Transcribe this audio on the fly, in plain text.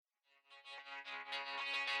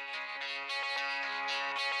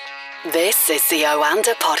This is the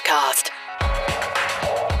Oanda Podcast.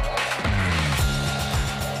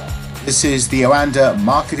 This is the Oanda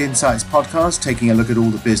Market Insights Podcast, taking a look at all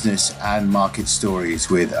the business and market stories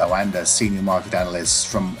with Oanda senior market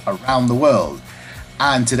analysts from around the world.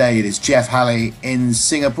 And today it is Jeff Halley in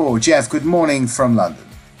Singapore. Jeff, good morning from London.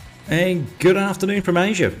 And good afternoon from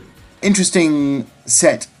Asia. Interesting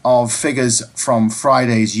set of figures from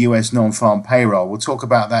Friday's US non-farm payroll. We'll talk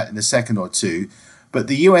about that in a second or two. But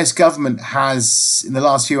the US government has, in the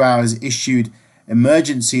last few hours, issued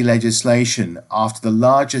emergency legislation after the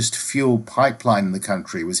largest fuel pipeline in the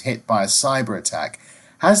country was hit by a cyber attack.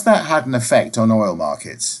 Has that had an effect on oil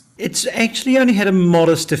markets? It's actually only had a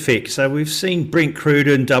modest effect. So we've seen Brent crude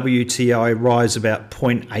and WTI rise about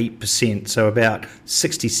 0.8%, so about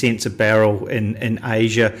 60 cents a barrel in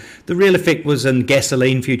Asia. The real effect was in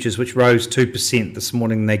gasoline futures, which rose 2% this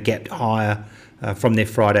morning. They gapped higher from their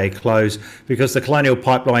Friday close because the Colonial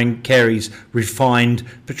Pipeline carries refined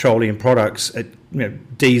petroleum products,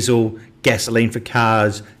 diesel, gasoline for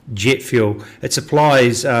cars, jet fuel. It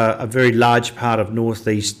supplies a very large part of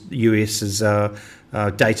northeast US's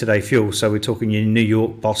day-to-day fuel. So we're talking in New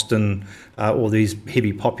York, Boston, all these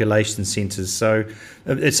heavy population centres. So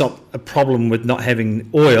it's not a problem with not having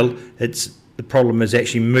oil. The problem is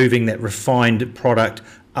actually moving that refined product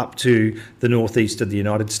up to the northeast of the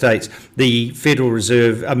United States. The Federal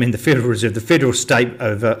State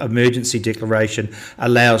of Emergency Declaration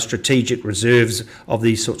allows strategic reserves of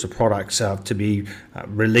these sorts of products to be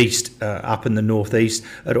released up in the northeast.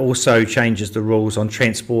 It also changes the rules on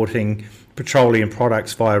transporting petroleum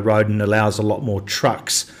products via road and allows a lot more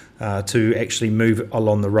trucks to actually move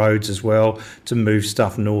along the roads as well to move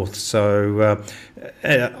stuff north. So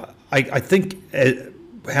I think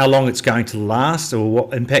how long it's going to last or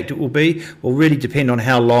what impact it will be will really depend on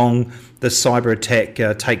how long the cyber attack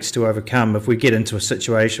takes to overcome. If we get into a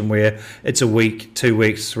situation where it's a week, 2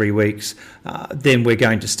 weeks, 3 weeks, then we're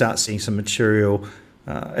going to start seeing some material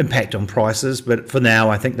impact on prices. But for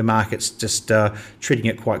now, I think the market's just treating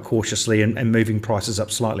it quite cautiously and moving prices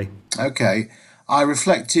up slightly. Okay. I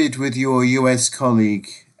reflected with your US colleague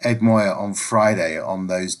Ed Moyer on Friday on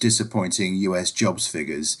those disappointing US jobs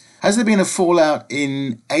figures. Has there been a fallout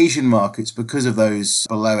in Asian markets because of those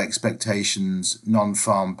below expectations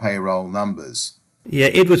non-farm payroll numbers? Yeah,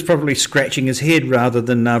 Ed was probably scratching his head rather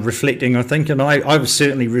than reflecting, I think, and I was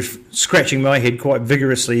certainly scratching my head quite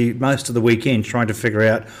vigorously most of the weekend trying to figure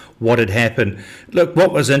out what had happened. Look,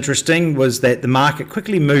 what was interesting was that the market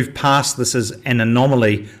quickly moved past this as an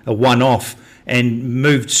anomaly, a one-off, and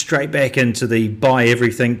moved straight back into the buy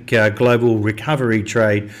everything global recovery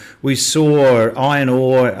trade. We saw iron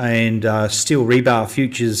ore and steel rebar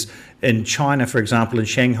futures in China, for example, in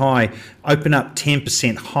Shanghai, open up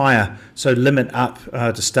 10% higher, so limit up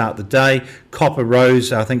to start the day. Copper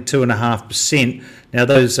rose, I think, 2.5%. Now,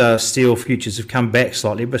 those steel futures have come back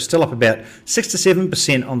slightly, but still up about 6 to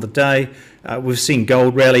 7% on the day. We've seen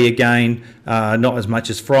gold rally again, not as much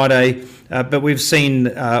as Friday, but we've seen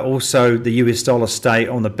also the US dollar stay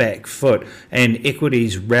on the back foot and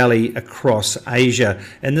equities rally across Asia.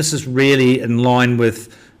 And this is really in line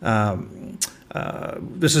with the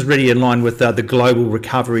global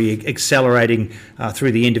recovery accelerating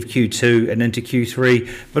through the end of Q2 and into Q3,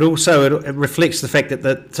 but also it reflects the fact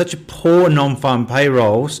that such a poor non-farm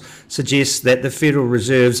payrolls suggests that the Federal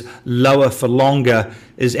Reserve's lower for longer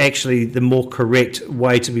is actually the more correct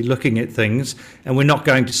way to be looking at things, and we're not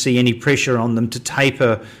going to see any pressure on them to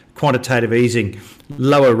taper quantitative easing.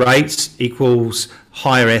 Lower rates equals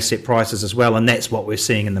higher asset prices as well, and that's what we're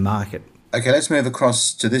seeing in the market. Okay, let's move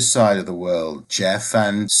across to this side of the world, Jeff.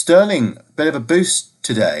 And sterling, a bit of a boost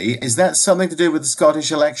today. Is that something to do with the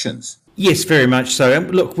Scottish elections? Yes, very much so.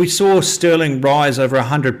 Look, we saw sterling rise over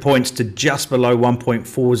 100 points to just below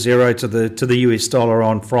 1.40 to the US dollar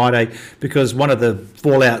on Friday because one of the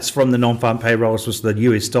fallouts from the non-farm payrolls was the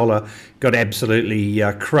US dollar got absolutely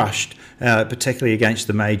crushed, particularly against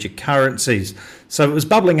the major currencies. So it was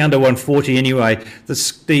bubbling under 140 anyway. The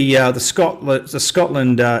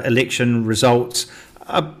Scotland election results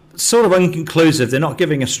are sort of inconclusive. They're not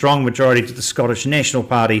giving a strong majority to the Scottish National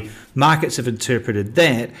Party. Markets have interpreted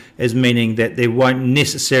that as meaning that there won't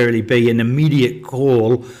necessarily be an immediate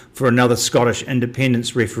call for another Scottish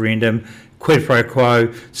independence referendum. Quid pro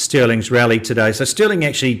quo, sterling's rallied today. So sterling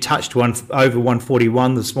actually touched over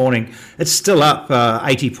 141 this morning. It's still up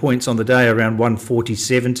 80 points on the day, around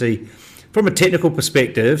 140.70. From a technical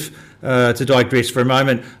perspective, to digress for a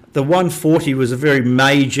moment, the 140 was a very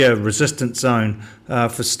major resistance zone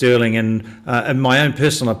for sterling, and in my own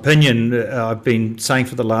personal opinion, I've been saying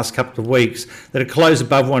for the last couple of weeks that a close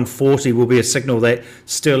above 140 will be a signal that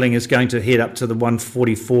sterling is going to head up to the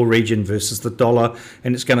 144 region versus the dollar,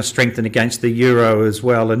 and it's going to strengthen against the euro as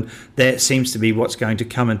well, and that seems to be what's going to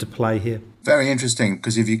come into play here. Very interesting,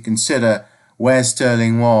 because if you consider where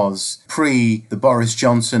sterling was pre the Boris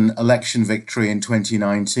Johnson election victory in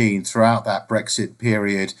 2019, throughout that Brexit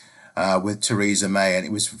period with Theresa May, and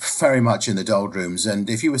it was very much in the doldrums. And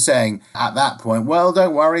if you were saying at that point, well,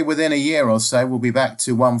 don't worry, within a year or so we'll be back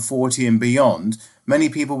to 140 and beyond, many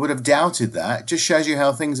people would have doubted that. It just shows you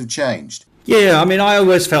how things have changed. Yeah, I mean, I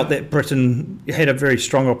always felt that Britain had a very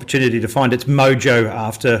strong opportunity to find its mojo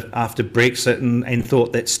after Brexit, and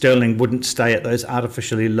thought that sterling wouldn't stay at those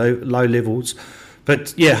artificially low levels.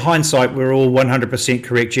 But yeah, hindsight, we're all 100%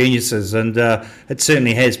 correct geniuses, and it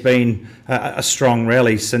certainly has been a strong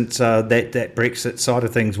rally since that Brexit side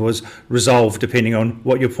of things was resolved, depending on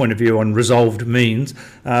what your point of view on resolved means.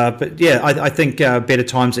 But yeah, I think better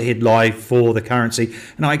times ahead lie for the currency,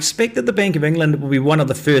 and I expect that the Bank of England will be one of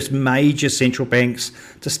the first major central banks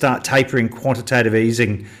to start tapering quantitative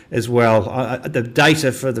easing as well. The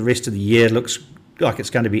data for the rest of the year looks like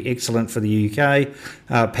it's going to be excellent for the UK,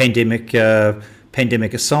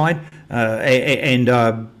 pandemic aside, I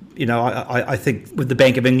think with the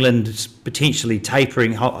Bank of England potentially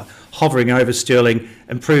tapering, hovering over sterling,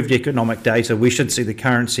 improved economic data, we should see the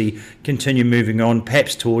currency continue moving on,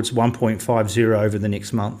 perhaps towards 1.50 over the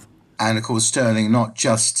next month. And of course, sterling not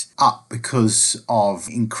just up because of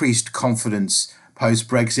increased confidence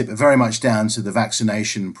post-Brexit, but very much down to the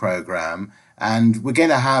vaccination programme. And we're going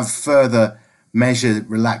to have further measure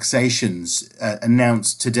relaxations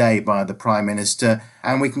announced today by the Prime Minister,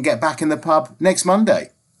 and we can get back in the pub next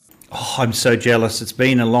Monday. Oh, I'm so jealous. It's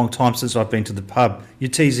been a long time since I've been to the pub. You're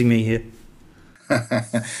teasing me here.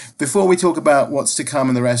 Before we talk about what's to come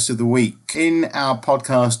in the rest of the week, in our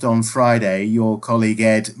podcast on Friday, your colleague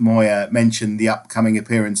Ed Moyer mentioned the upcoming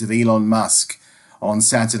appearance of Elon Musk on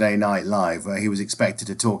Saturday Night Live, where he was expected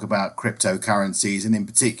to talk about cryptocurrencies and in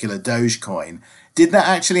particular Dogecoin. Did that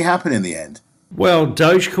actually happen in the end? Well,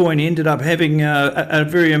 Dogecoin ended up having a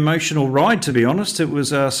very emotional ride, to be honest. It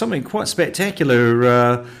was something quite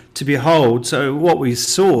spectacular to behold. So what we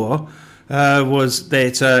saw was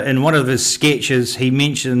that in one of his sketches, he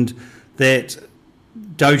mentioned that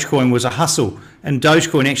Dogecoin was a hustle, and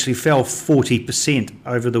Dogecoin actually fell 40%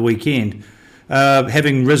 over the weekend,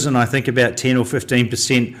 having risen, I think, about 10 or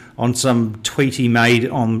 15% on some tweet he made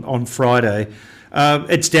on Friday.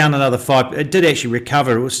 It's down another 5%. It did actually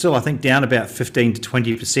recover. It was still, I think, down about 15 to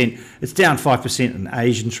 20%. It's down 5% in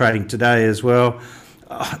Asian trading today as well.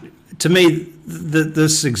 To me,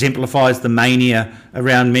 this exemplifies the mania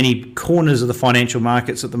around many corners of the financial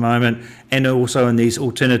markets at the moment, and also in these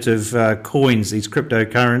alternative coins, these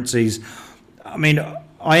cryptocurrencies. I mean,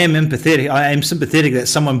 I am sympathetic that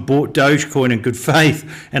someone bought Dogecoin in good faith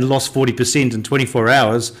and lost 40% in 24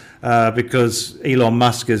 hours because Elon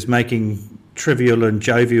Musk is making trivial and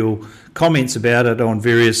jovial comments about it on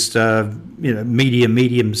various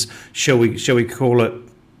mediums, shall we call it.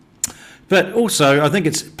 But also, I think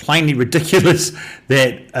it's plainly ridiculous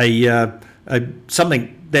that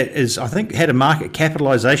something that is, I think, had a market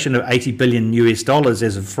capitalization of $80 billion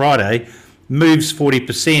as of Friday moves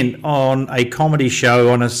 40% on a comedy show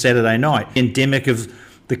on a Saturday night. Endemic of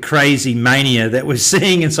the crazy mania that we're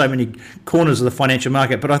seeing in so many corners of the financial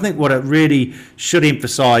market. But I think what it really should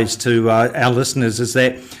emphasize to our listeners is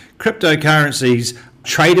that cryptocurrencies,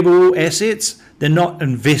 tradable assets, they're not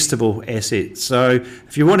investable assets. So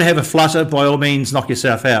if you want to have a flutter, by all means, knock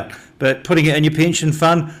yourself out. But putting it in your pension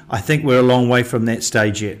fund, I think we're a long way from that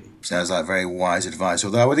stage yet. Sounds like very wise advice,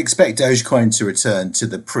 although I would expect Dogecoin to return to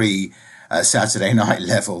the Saturday night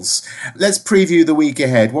levels. Let's preview the week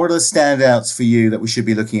ahead. What are the standouts for you that we should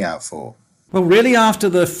be looking out for? Well, really, after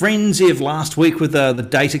the frenzy of last week with the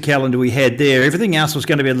data calendar we had there, everything else was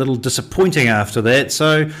going to be a little disappointing after that.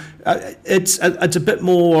 So it's a bit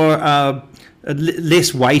more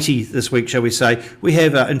less weighty this week, shall we say. We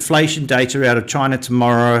have inflation data out of China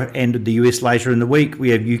tomorrow and the US later in the week.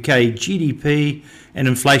 We have UK GDP and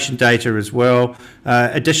inflation data as well.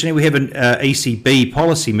 Additionally, we have an ECB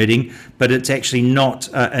policy meeting, but it's actually not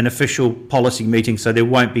an official policy meeting, so there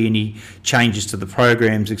won't be any changes to the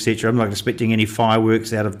programs, etc. I'm not expecting any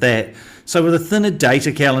fireworks out of that. So with a thinner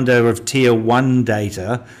data calendar of Tier 1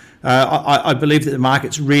 data, I believe that the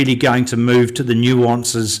market's really going to move to the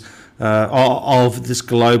nuances of this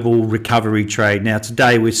global recovery trade. Now,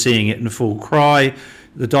 today we're seeing it in full cry.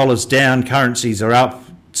 The dollar's down, currencies are up,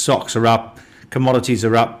 stocks are up, commodities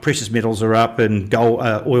are up, precious metals are up, and gold,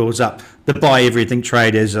 oil's up. The buy everything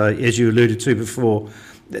trade, as you alluded to before.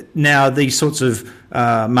 Now, these sorts of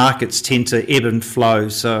markets tend to ebb and flow,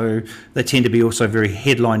 so they tend to be also very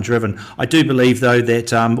headline driven. I do believe, though,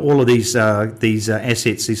 that all of these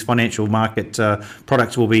assets, these financial market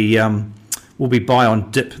products, will be buy on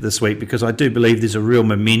dip this week, because I do believe there's a real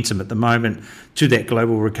momentum at the moment to that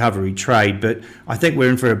global recovery trade. But I think we're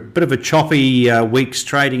in for a bit of a choppy week's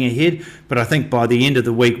trading ahead. But I think by the end of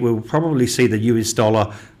the week, we'll probably see the US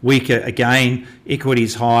dollar weaker again,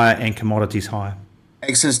 equities higher, and commodities higher.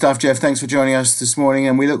 Excellent stuff, Jeff. Thanks for joining us this morning,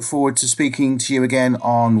 and we look forward to speaking to you again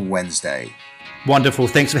on Wednesday. Wonderful.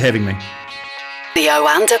 Thanks for having me. The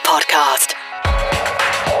Oanda Podcast.